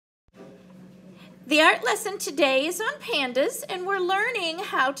The art lesson today is on pandas, and we're learning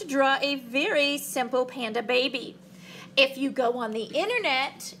how to draw a very simple panda baby. If you go on the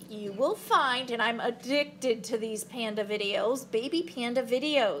internet, you will find, and I'm addicted to these panda videos, baby panda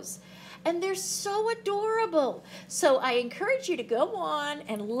videos, and they're so adorable. So I encourage you to go on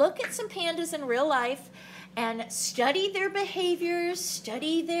and look at some pandas in real life and study their behaviors,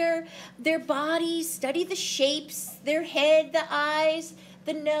 study their bodies, study the shapes, their head, the eyes,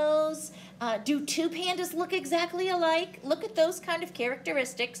 the nose. Do two pandas look exactly alike? Look at those kind of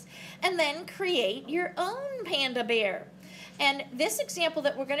characteristics and then create your own panda bear. And this example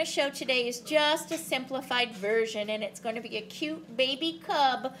that we're going to show today is just a simplified version, and it's going to be a cute baby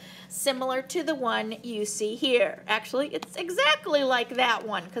cub similar to the one you see here. Actually, it's exactly like that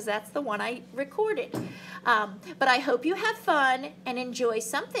one because that's the one I recorded. But I hope you have fun and enjoy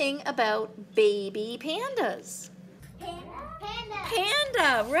something about baby pandas.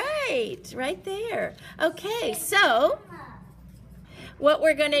 Panda, right there. Okay, so what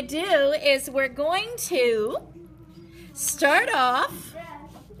we're going to do is we're going to start off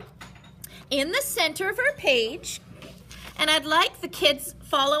in the center of our page, and I'd like the kids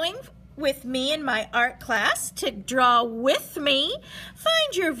following with me in my art class to draw with me.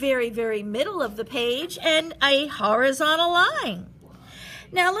 Find your very, very middle of the page and a horizontal line.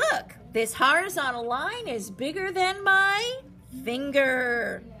 Now look, this horizontal line is bigger than my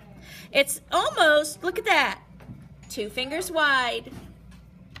finger. It's almost, look at that, 2 fingers wide.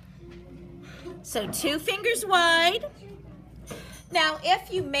 So 2 fingers wide. Now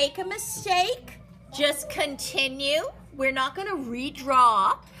if you make a mistake, just continue. We're not going to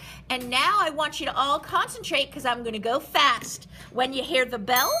redraw. And now I want you to all concentrate because I'm going to go fast. When you hear the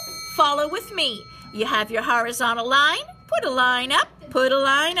bell, follow with me. You have your horizontal line, put a line up, put a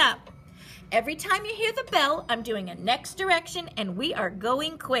line up. Every time you hear the bell, I'm doing a next direction, and we are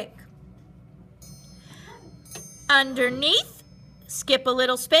going quick. Underneath, skip a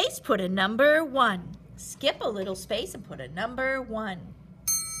little space, put a number 1. Skip a little space and put a number 1.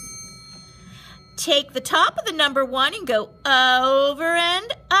 Take the top of the number 1 and go over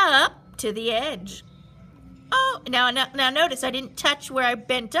and up to the edge. Oh, now notice I didn't touch where I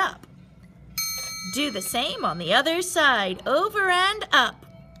bent up. Do the same on the other side, over and up.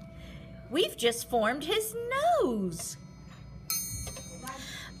 We've just formed his nose.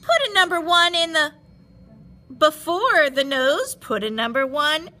 Put a number 1 in the before the nose. Put a number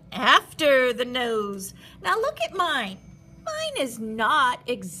 1 after the nose. Now look at mine. Mine is not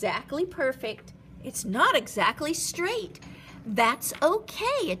exactly perfect. It's not exactly straight. That's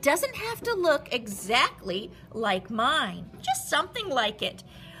okay. It doesn't have to look exactly like mine. Just something like it.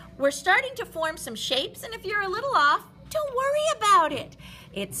 We're starting to form some shapes, and if you're a little off, don't worry about it.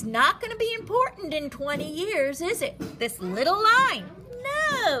 It's not going to be important in 20 years, is it? This little line.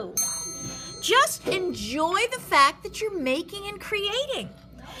 No. Just enjoy the fact that you're making and creating.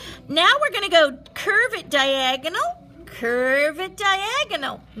 Now we're going to go curve it diagonal, curve it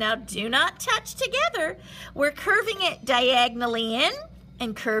diagonal. Now do not touch together. We're curving it diagonally in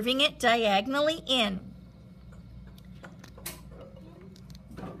and curving it diagonally in.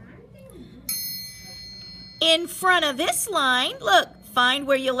 In front of this line, look, find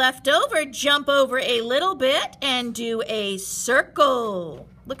where you left over, jump over a little bit, and do a circle.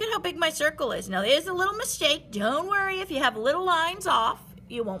 Look at how big my circle is. Now, there's a little mistake. Don't worry if you have little lines off.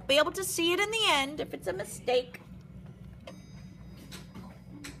 You won't be able to see it in the end if it's a mistake.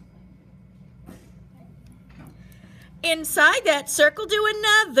 Inside that circle, do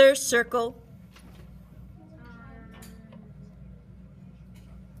another circle.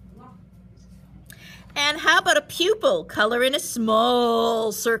 And how about a pupil? Color in a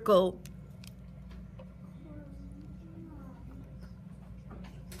small circle.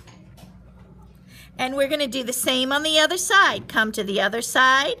 And we're going to do the same on the other side. Come to the other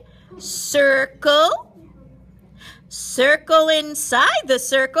side. Circle. Circle inside the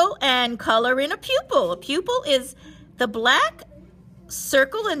circle and color in a pupil. A pupil is the black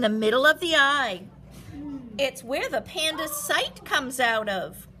circle in the middle of the eye. It's where the panda's sight comes out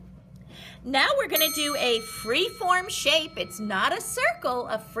of. Now we're going to do a free-form shape. It's not a circle.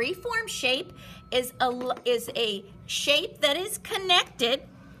 A free-form shape is a shape that is connected.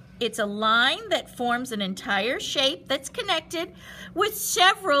 It's a line that forms an entire shape that's connected with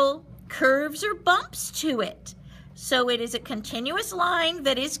several curves or bumps to it. So it is a continuous line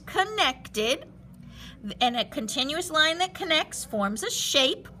that is connected, and a continuous line that connects forms a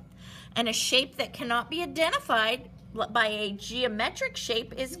shape, and a shape that cannot be identified by a geometric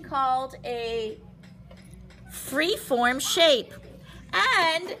shape is called a free-form shape.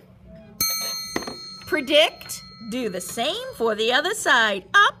 And predict Do the same for the other side.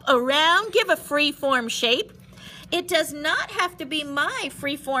 Up, around, give a free-form shape. It does not have to be my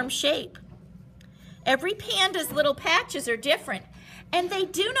free-form shape. Every panda's little patches are different, and they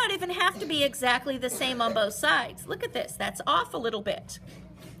do not even have to be exactly the same on both sides. Look at this, that's off a little bit.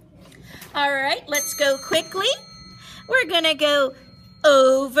 All right, let's go quickly. We're gonna go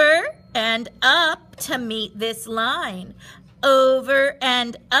over and up to meet this line. Over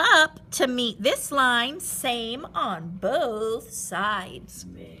and up to meet this line, same on both sides.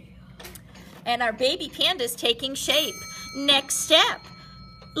 And our baby panda's taking shape. Next step,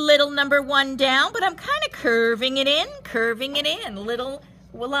 little number 1 down, but I'm kind of curving it in. Little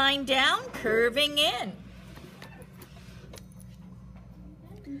line down, curving in.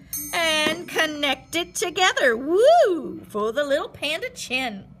 And connect it together, woo, for the little panda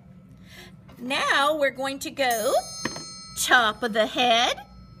chin. Now we're going to go top of the head,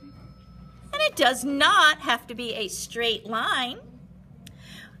 and it does not have to be a straight line.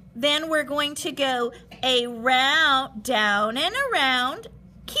 Then we're going to go around, down and around.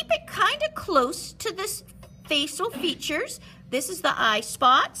 Keep it kind of close to this facial features. This is the eye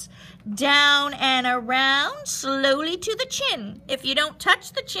spots. Down and around, slowly to the chin. If you don't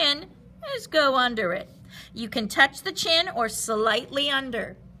touch the chin, just go under it. You can touch the chin or slightly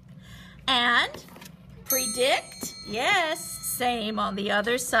under. And predict, yes, same on the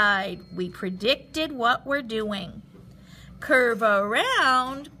other side. We predicted what we're doing. Curve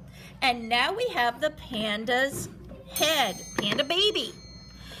around, and now we have the panda's head, panda baby.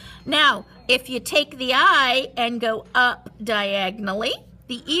 Now, if you take the eye and go up diagonally,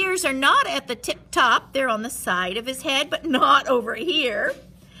 the ears are not at the tip top, they're on the side of his head, but not over here.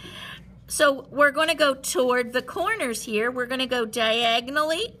 So we're going to go toward the corners here. We're going to go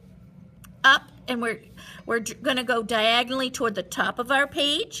diagonally up, and we're going to go diagonally toward the top of our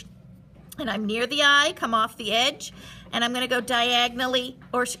page. And I'm near the eye, come off the edge, and I'm going to go diagonally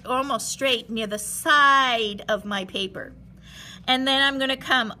or almost straight near the side of my paper. And then I'm going to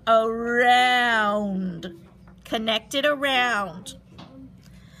come around, connect it around.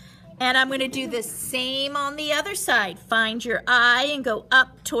 And I'm going to do the same on the other side. Find your eye and go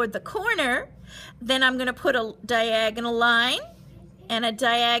up toward the corner. Then I'm going to put a diagonal line and a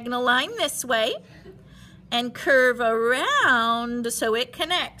diagonal line this way and curve around so it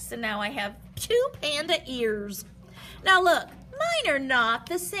connects. And now I have 2 panda ears. Now look, mine are not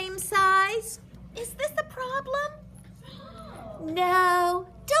the same size. Is this a problem? No,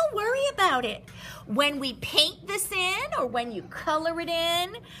 don't worry about it. When we paint this in or when you color it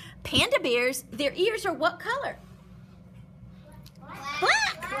in, panda bears, their ears are what color?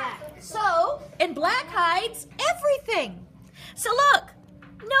 Black. So, and black hides everything. So look,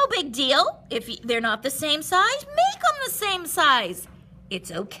 no big deal. If they're not the same size, make them the same size.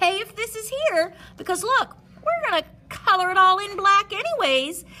 It's okay if this is here because look, we're gonna color it all in black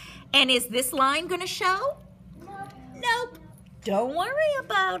anyways. And is this line gonna show? Nope. Don't worry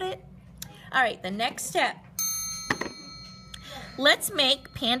about it. All right, the next step. Let's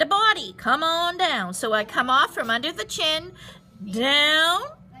make panda body. Come on down. So I come off from under the chin, down,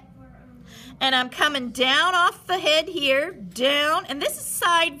 and I'm coming down off the head here, down, and this is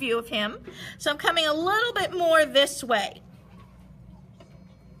side view of him. So I'm coming a little bit more this way.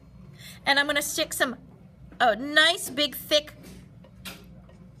 And I'm gonna stick some, nice big thick,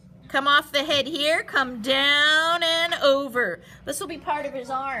 come off the head here, come down and over. This will be part of his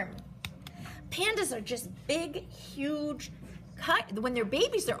arm. Pandas are just big, huge, when they're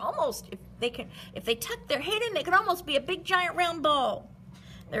babies, they're almost, if they tuck their head in, they can almost be a big giant round ball.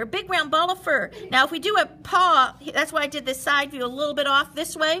 They're a big round ball of fur. Now if we do a paw, that's why I did this side view a little bit off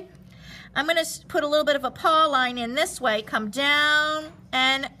this way. I'm gonna put a little bit of a paw line in this way, come down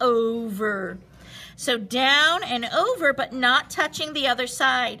and over. So down and over, but not touching the other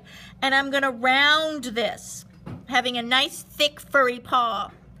side. And I'm gonna round this, having a nice thick furry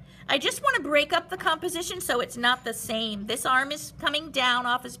paw. I just wanna break up the composition so it's not the same. This arm is coming down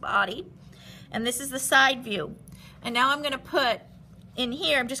off his body, and this is the side view. And now I'm gonna put in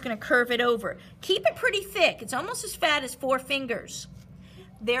here, I'm just gonna curve it over. Keep it pretty thick. It's almost as fat as 4 fingers.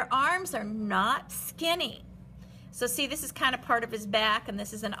 Their arms are not skinny. So see, this is kind of part of his back, and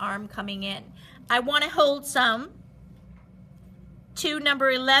this is an arm coming in. I want to hold some 2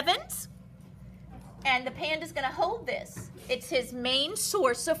 number 11s, and the panda's going to hold this. It's his main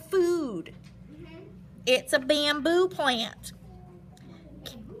source of food. It's a bamboo plant.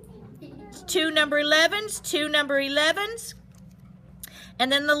 2 number 11s, 2 number 11s,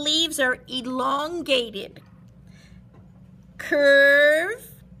 and then the leaves are elongated. Curve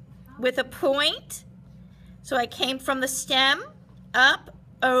with a point. So I came from the stem, up,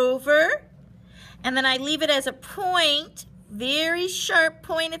 over, And then I leave it as a point, very sharp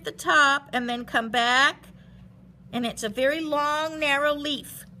point at the top, and then come back, and it's a very long, narrow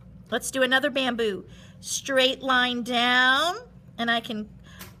leaf. Let's do another bamboo. Straight line down, and I can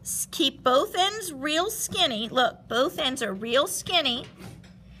keep both ends real skinny. Look, both ends are real skinny.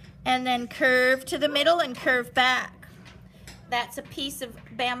 And then curve to the middle and curve back. That's a piece of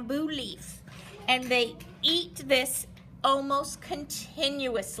bamboo leaf. And they eat this almost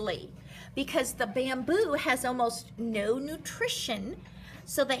continuously because the bamboo has almost no nutrition,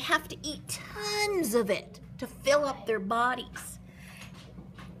 so they have to eat tons of it to fill up their bodies.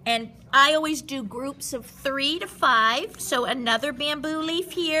 And I always do groups of 3 to 5, so another bamboo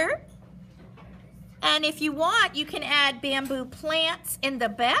leaf here. And if you want, you can add bamboo plants in the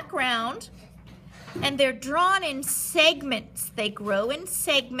background, and they're drawn in segments. They grow in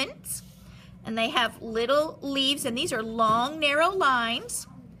segments, and they have little leaves, and these are long, narrow lines.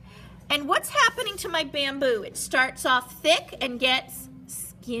 And what's happening to my bamboo? It starts off thick and gets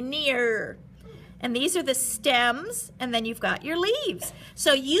skinnier. And these are the stems, and then you've got your leaves.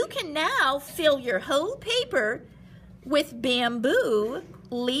 So you can now fill your whole paper with bamboo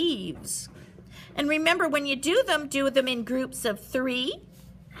leaves. And remember, when you do them in groups of 3.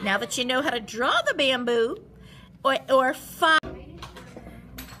 Now that you know how to draw the bamboo, or 5.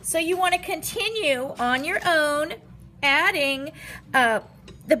 So you want to continue on your own adding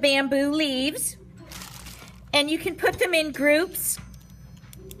the bamboo leaves, and you can put them in groups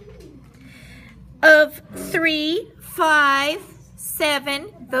of 3, 5,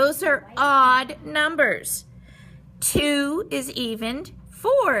 7. Those are odd numbers. 2 is evened,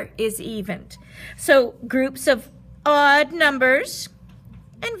 4 is evened. So groups of odd numbers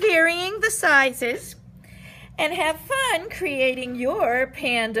and varying the sizes, and have fun creating your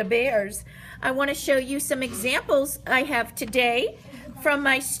panda bears. I want to show you some examples I have today from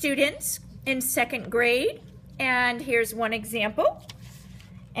my students in 2nd grade. And here's one example.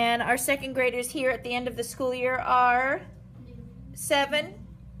 And our 2nd graders here at the end of the school year are 7,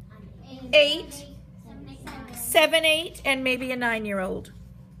 8, 7, 8, and maybe a 9-year-old.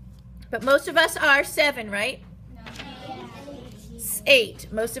 But most of us are 7, right?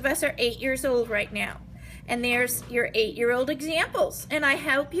 8. Most of us are 8 years old right now. And there's your 8-year-old examples. And I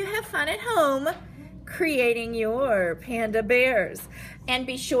hope you have fun at home creating your panda bears. And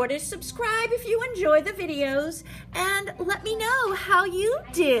be sure to subscribe if you enjoy the videos, and let me know how you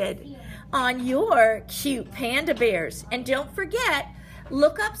did on your cute panda bears. And don't forget,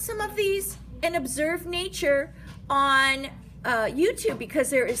 look up some of these and observe nature on YouTube, because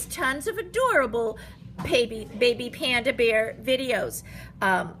there is tons of adorable baby panda bear videos.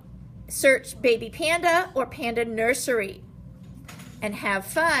 Search baby panda or panda nursery, and have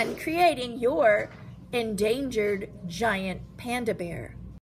fun creating your endangered giant panda bear.